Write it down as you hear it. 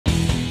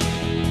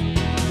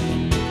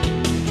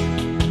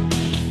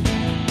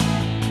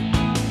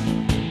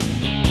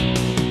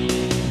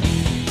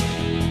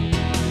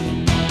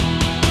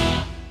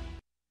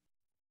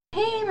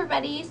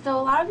everybody. So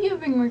a lot of you have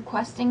been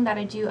requesting that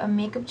I do a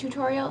makeup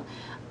tutorial.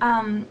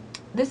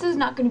 This is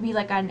not going to be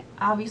like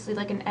obviously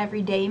like an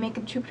everyday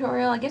makeup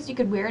tutorial. I guess you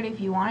could wear it if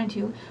you wanted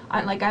to.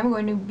 Like I'm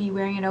going to be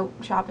wearing it out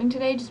shopping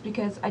today just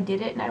because I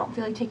did it and I don't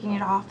feel like taking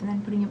it off and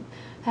then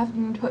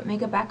having to put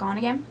makeup back on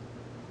again.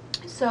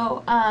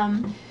 So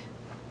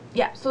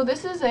yeah, so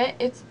this is it.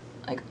 It's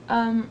like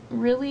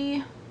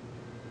really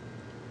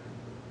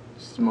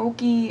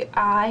smoky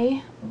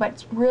eye, but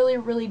it's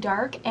really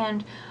dark,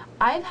 and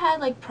I've had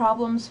like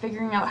problems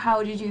figuring out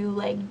how to do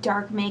like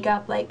dark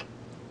makeup, like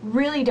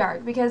really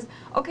dark, because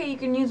okay, you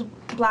can use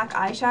black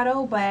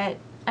eyeshadow, but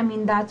I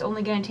mean that's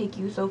only gonna take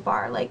you so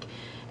far. Like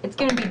it's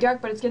gonna be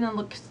dark, but it's gonna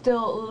look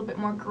still a little bit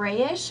more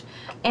grayish,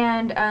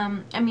 and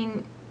I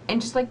mean,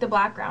 and just like the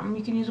background,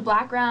 you can use a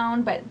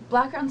background, but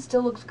background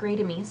still looks gray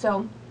to me.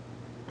 So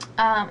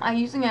I'm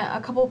using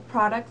a couple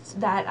products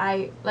that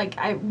I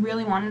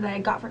really wanted, that I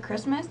got for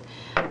Christmas.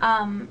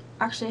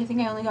 Actually, I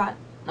think I only got,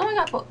 no, I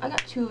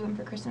got two of them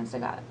for Christmas. I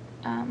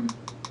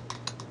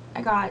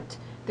got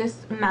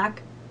this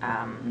MAC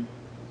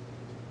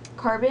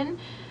Carbon,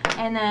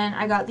 and then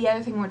I got the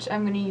other thing, which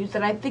I'm going to use,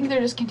 that I think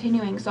they're just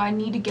continuing, so I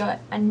need to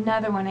get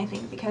another one, I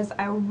think, because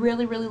I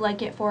really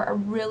like it for a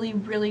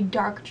really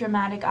dark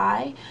dramatic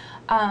eye.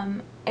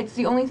 It's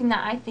the only thing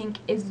that I think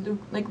is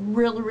like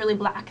really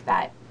black,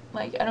 that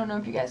like, I don't know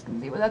if you guys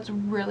can see, but that's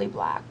really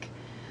black.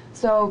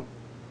 So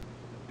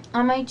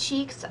on my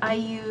cheeks I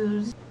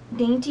use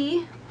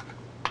Dainty.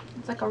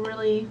 It's like a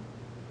really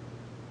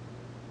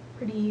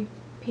pretty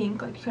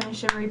pink, like kind of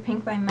shimmery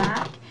pink by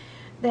MAC.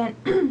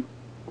 Then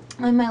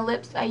on my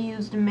lips I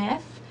used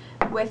Myth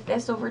with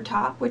this over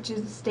top, which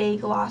is Stay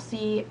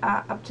Glossy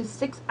up to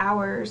 6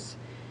 hours.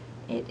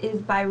 It is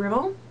by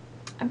Rimmel.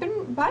 I've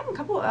been buying a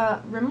couple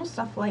Rimmel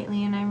stuff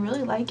lately and I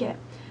really like it.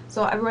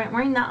 So I'm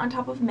wearing that on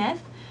top of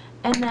Myth.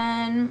 And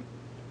then,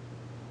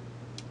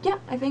 yeah,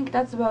 I think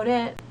that's about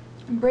it.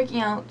 I'm breaking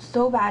out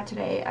so bad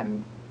today.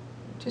 I'm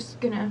just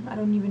gonna, I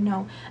don't even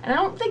know. And I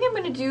don't think I'm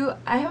gonna do,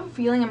 I have a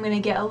feeling I'm gonna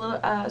get a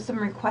little, some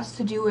requests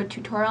to do a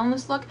tutorial on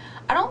this look.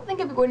 I don't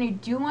think I'm going to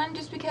do one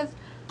just because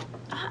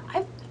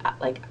I've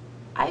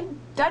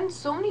done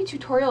so many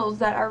tutorials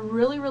that are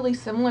really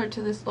similar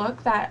to this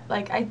look that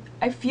like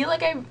I feel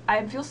like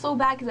I feel so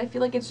bad because I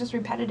feel like it's just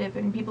repetitive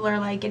and people are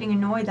like getting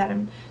annoyed that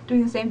I'm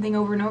doing the same thing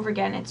over and over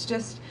again. It's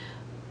just,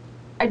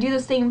 I do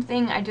the same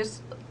thing, I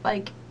just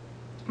like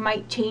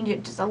might change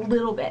it just a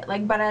little bit,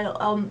 like, but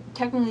I'll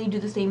technically do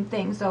the same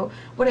thing. So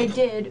what I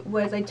did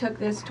was I took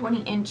this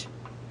 20-inch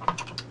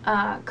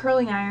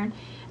curling iron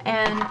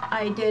and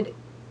I did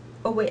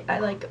away, I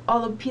like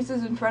all the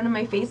pieces in front of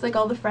my face, like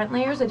all the front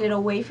layers I did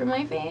away from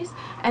my face,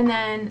 and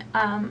then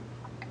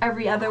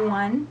every other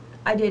one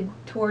I did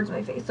towards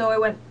my face. So I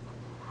went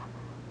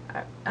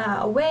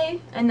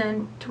away and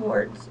then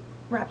towards,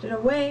 wrapped it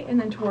away and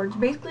then towards,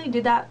 basically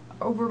did that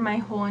over my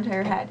whole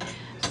entire head.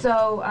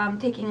 So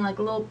taking like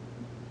little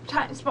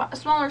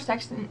smaller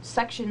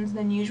sections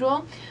than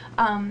usual,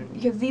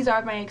 because these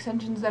are my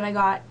extensions that I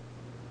got,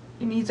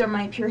 and these are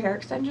my pure hair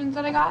extensions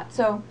that I got.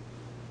 So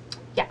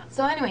yeah,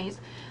 so anyways,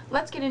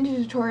 let's get into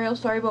the tutorial.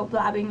 Sorry about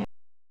blabbing.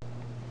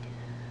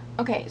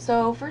 Okay,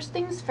 so first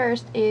things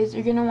first is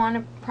you're going to want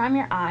to prime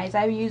your eyes.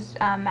 I've used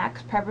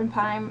MAC's Prep and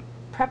Prime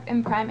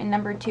in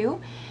number 2.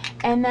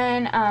 And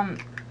then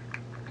I'm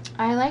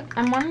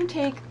wanting to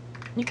take,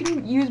 you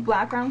can use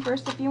background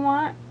first if you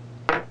want,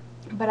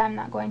 but I'm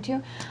not going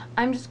to.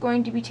 I'm just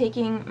going to be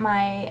taking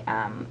my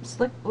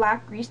Slick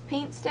Black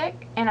Greasepaint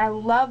stick, and I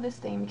love this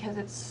thing because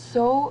it's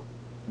so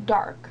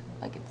dark,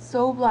 like it's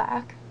so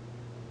black.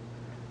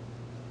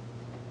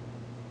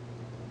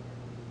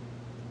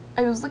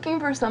 I was looking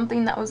for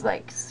something that was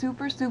like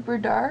super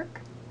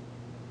dark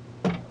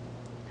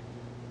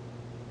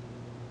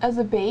as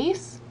a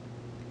base,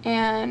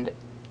 and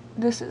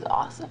this is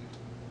awesome.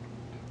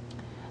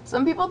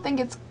 Some people think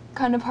it's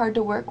kind of hard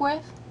to work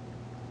with,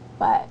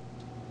 but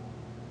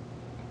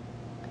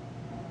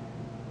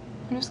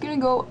I'm just gonna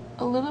go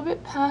a little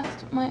bit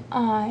past my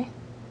eye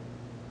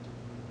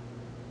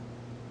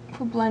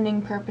for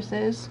blending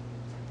purposes.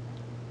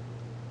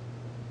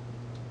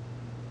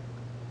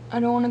 I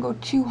don't want to go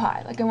too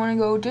high, like I want to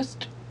go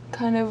just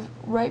kind of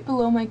right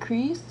below my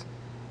crease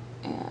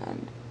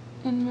and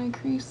in my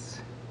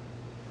crease,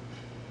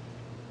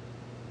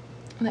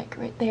 like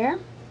right there.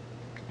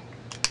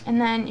 And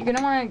then you're going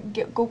to want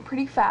to go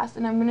pretty fast,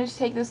 and I'm going to just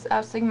take this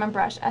Sigma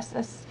brush,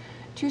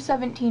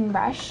 SS217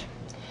 brush,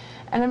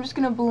 and I'm just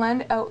going to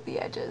blend out the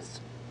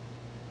edges,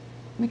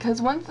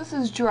 because once this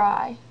is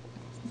dry,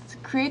 it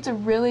creates a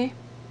really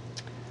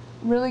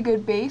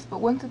good base,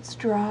 but once it's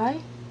dry,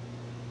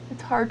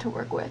 it's hard to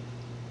work with.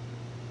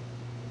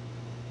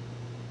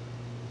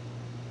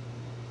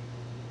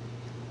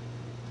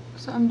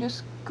 So I'm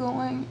just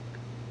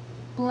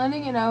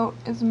blending it out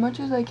as much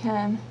as I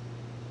can.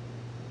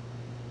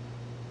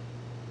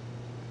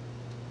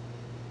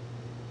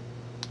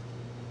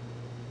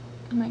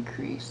 In my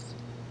crease.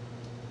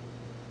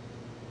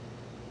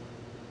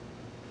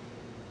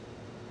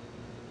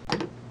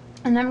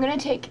 And I'm going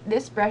to take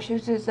this brush,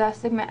 which is a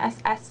Sigma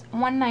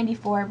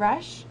SS194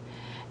 brush,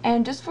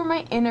 and just for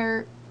my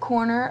inner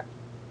corner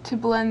to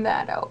blend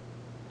that out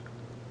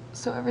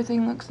so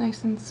everything looks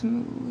nice and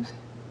smooth.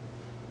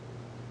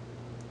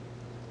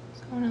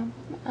 So now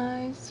my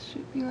eyes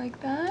should be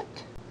like that.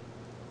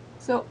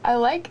 So I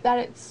like that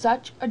it's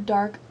such a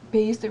dark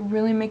base. It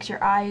really makes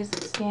your eyes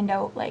stand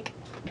out like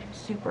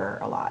super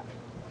a lot.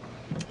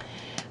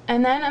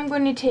 And then I'm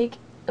going to take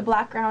the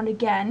black ground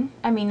again,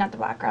 I mean not the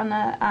black ground,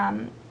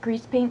 the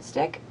grease paint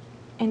stick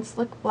in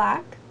Slick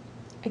Black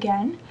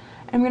again.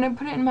 I'm going to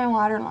put it in my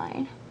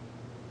waterline.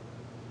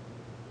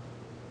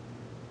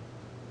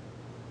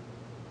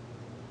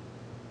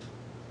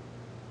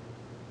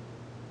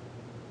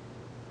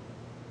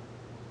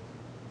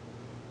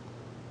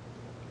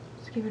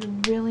 Just give it a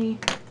really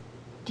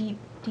deep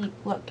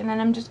look. And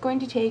then I'm just going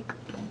to take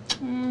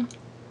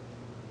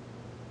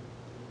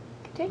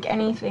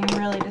anything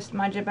really to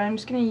smudge it, but I'm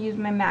just going to use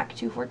my MAC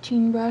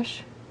 214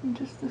 brush and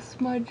just to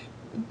smudge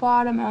the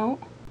bottom out.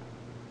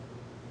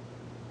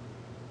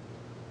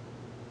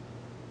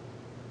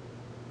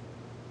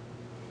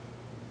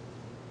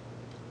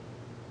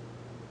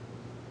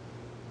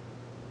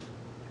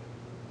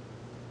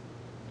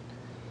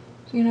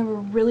 So you're going to have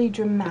a really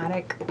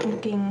dramatic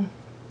looking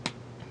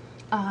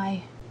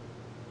eye.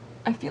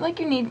 I feel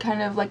like you need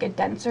kind of like a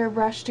denser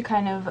brush to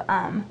kind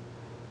of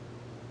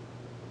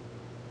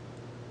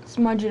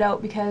smudge it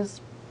out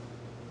because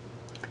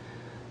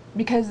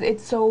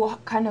it's so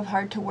kind of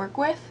hard to work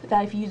with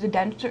that if you use a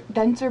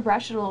denser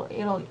brush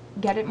it'll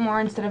get it more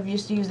instead of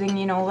just using,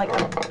 you know, like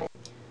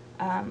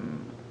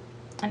an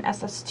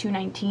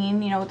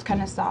SS219, you know, it's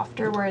kind of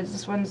softer, whereas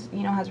this one's,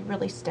 you know, has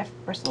really stiff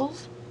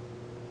bristles.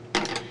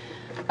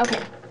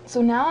 Okay,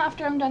 so now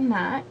after I'm done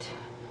that,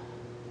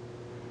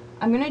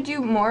 I'm gonna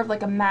do more of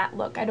like a matte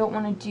look. I don't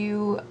want to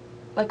do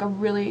like a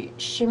really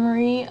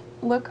shimmery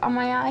look on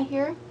my eye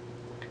here.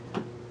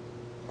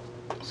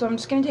 So I'm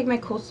just going to take my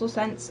Coastal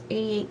Scents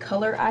 88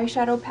 color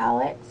eyeshadow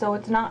palette. So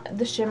it's not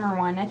the shimmer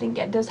one. I think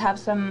it does have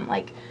some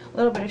like a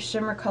little bit of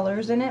shimmer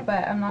colors in it,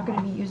 but I'm not going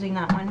to be using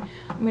that one.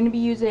 I'm going to be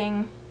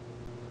using,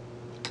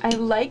 I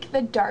like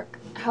the dark,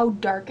 how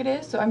dark it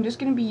is, so I'm just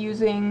going to be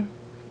using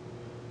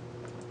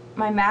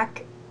my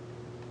MAC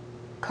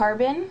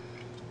Carbon,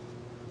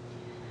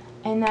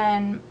 and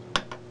then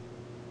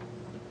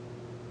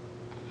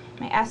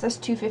my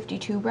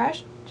SS252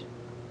 brush,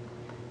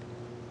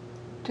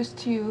 just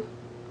to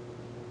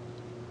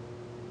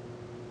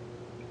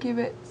give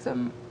it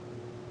some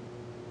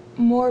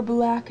more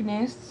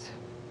blackness,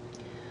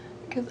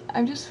 because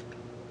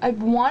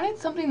I've wanted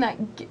something that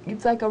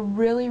it's like a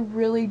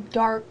really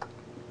dark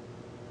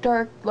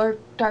look.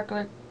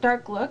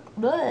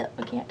 Blech,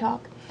 I can't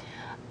talk.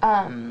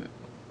 And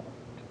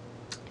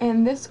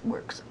this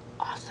works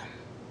awesome.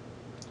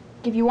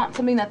 If you want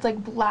something that's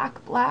like black,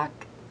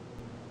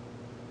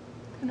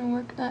 I'm gonna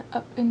work that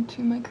up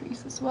into my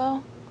crease as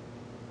well.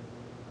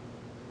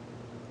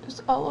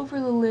 Just all over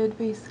the lid,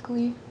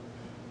 basically.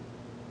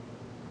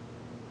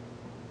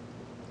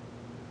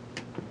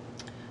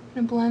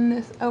 I'm gonna blend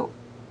this out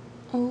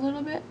a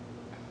little bit.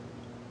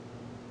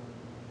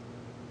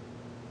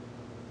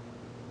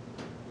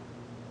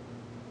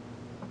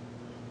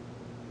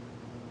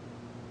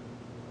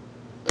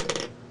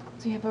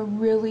 So you have a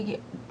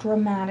really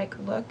dramatic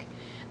look.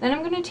 Then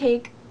I'm going to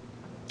take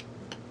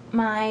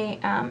my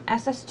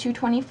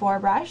SS224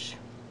 brush,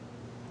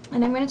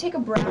 and I'm going to take a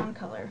brown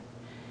color,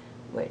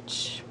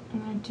 which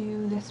I'm going to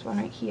do this one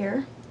right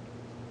here.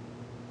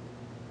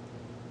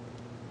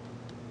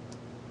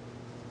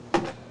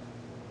 And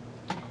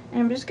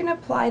I'm just going to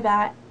apply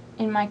that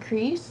in my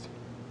crease.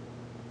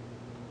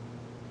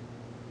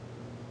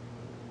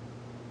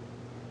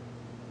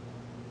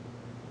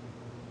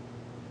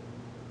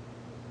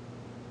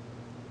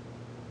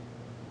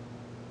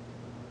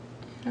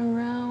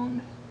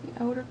 Around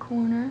the outer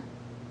corner.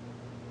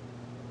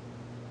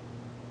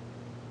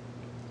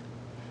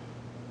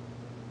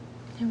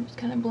 I'm just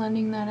kind of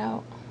blending that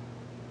out.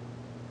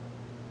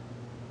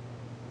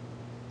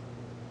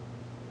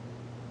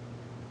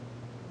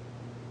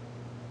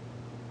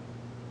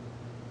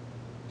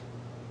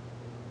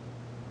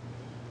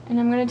 And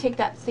I'm going to take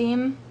that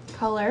same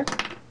color.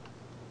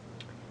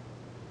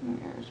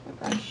 There's my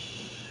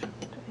brush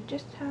that I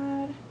just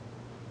had.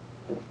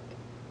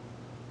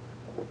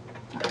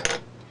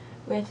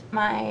 With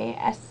my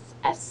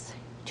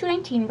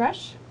SS219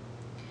 brush.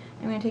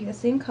 I'm going to take the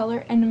same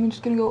color and I'm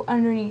just going to go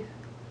underneath.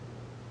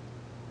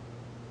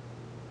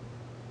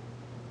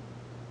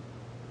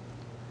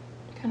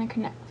 To kind of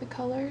connect the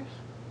colors.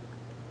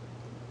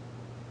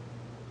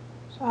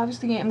 So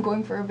obviously I'm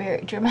going for a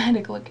very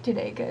dramatic look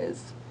today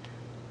because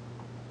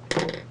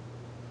I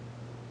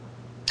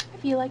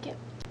feel like it.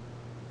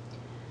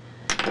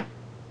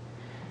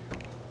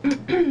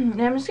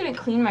 And I'm just going to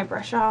clean my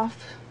brush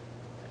off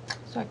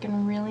so I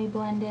can really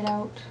blend it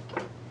out.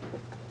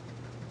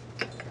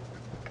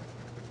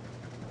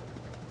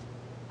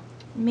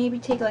 Maybe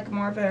take like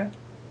more of a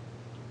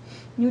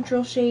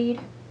neutral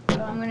shade.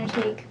 So I'm going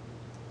to take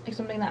like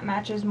something that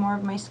matches more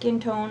of my skin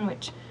tone,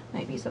 which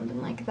might be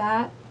something like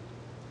that.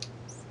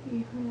 Let's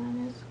see where that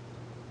is.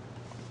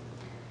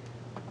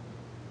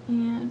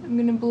 And I'm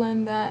gonna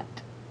blend that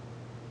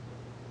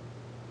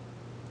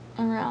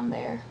around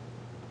there,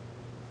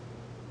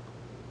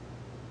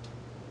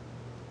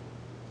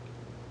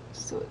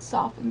 so it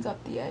softens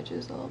up the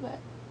edges a little bit.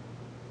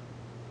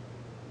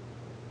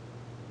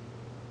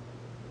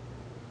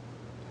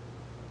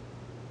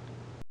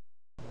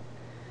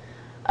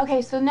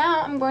 Okay, so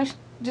now I'm going to,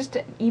 just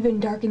to even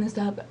darken this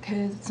up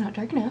because it's not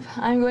dark enough,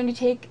 I'm going to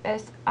take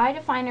this eye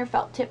definer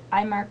felt tip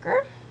eye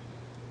marker.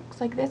 Looks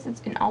like this.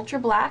 It's in ultra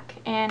black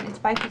and it's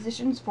by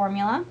Physicians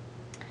Formula.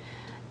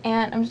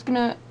 And I'm just going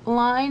to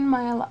line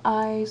my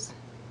eyes.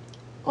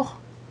 Oh,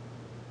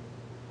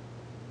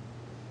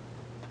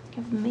 I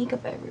have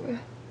makeup everywhere.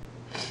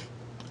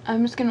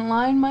 I'm just going to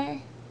line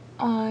my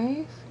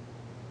eyes.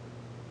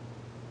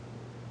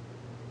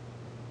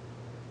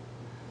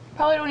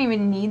 Probably don't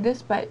even need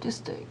this, but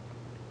just to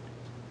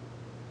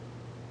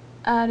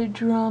add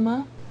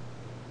drama.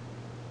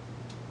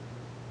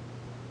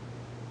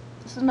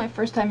 This is my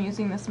first time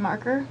using this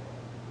marker.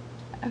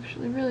 I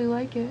actually really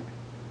like it.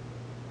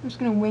 I'm just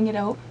gonna wing it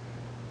out.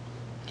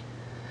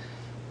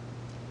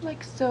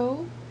 Like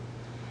so.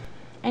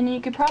 And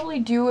you could probably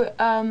do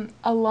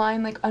a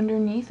line like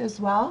underneath as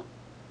well.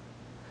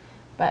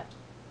 But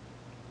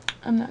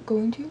I'm not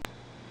going to.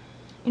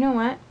 You know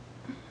what?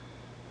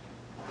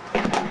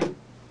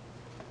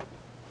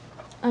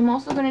 I'm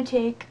also going to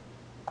take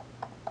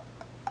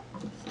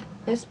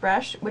this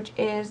brush, which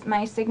is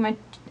my Sigma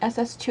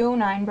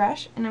SS209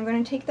 brush, and I'm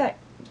going to take that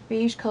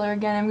beige color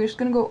again. I'm just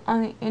going to go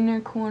on the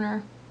inner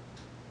corner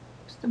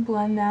just to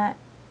blend that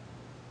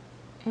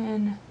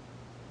in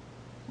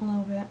a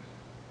little bit.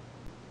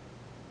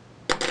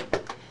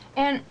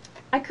 And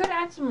I could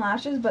add some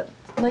lashes, but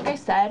like I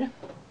said,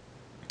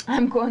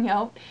 I'm going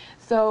out,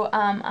 so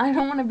I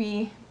don't want to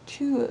be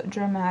too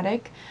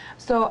dramatic.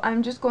 So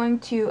I'm just going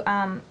to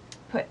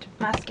put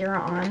mascara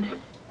on,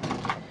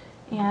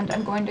 and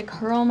I'm going to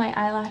curl my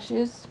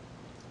eyelashes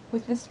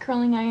with this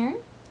curling iron.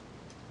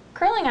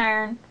 Curling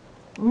iron?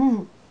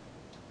 Ooh,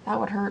 that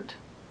would hurt.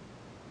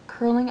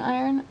 Curling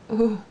iron?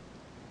 Ooh.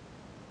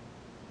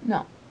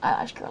 No,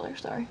 eyelash curler,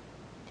 sorry.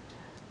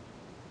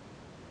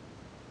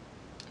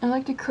 I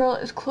like to curl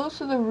it as close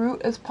to the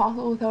root as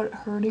possible without it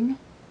hurting.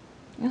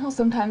 You know how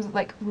sometimes it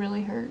like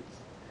really hurts?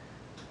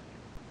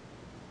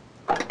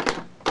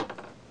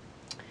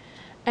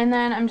 And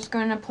then I'm just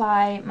going to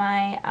apply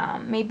my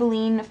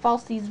Maybelline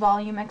Falsies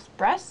Volume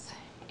Express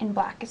in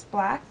Blackest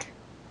Black.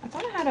 I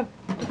thought I had a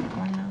different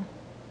one now.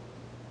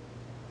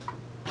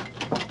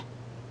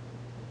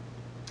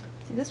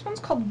 See, this one's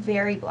called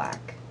Very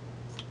Black.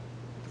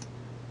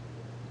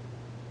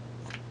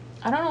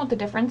 I don't know what the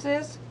difference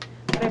is,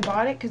 but I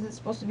bought it because it's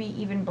supposed to be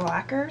even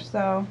blacker,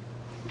 so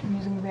I'm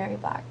using Very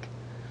Black.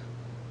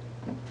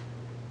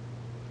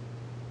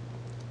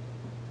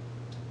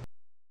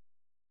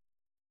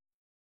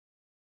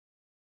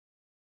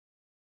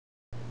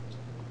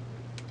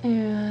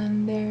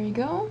 And there you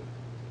go.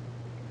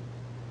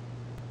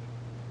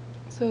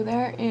 So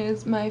there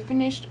is my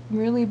finished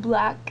really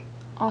black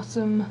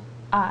awesome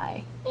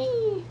eye.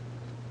 Yay!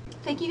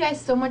 Thank you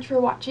guys so much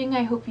for watching.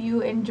 I hope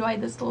you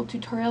enjoyed this little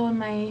tutorial on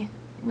my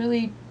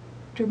really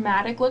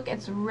dramatic look.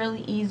 It's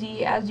really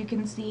easy, as you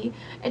can see.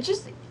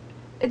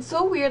 It's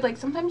so weird, like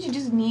sometimes you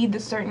just need the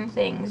certain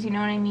things, you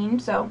know what I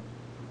mean? So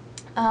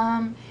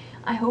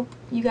I hope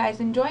you guys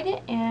enjoyed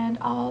it, and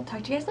I'll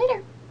talk to you guys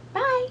later.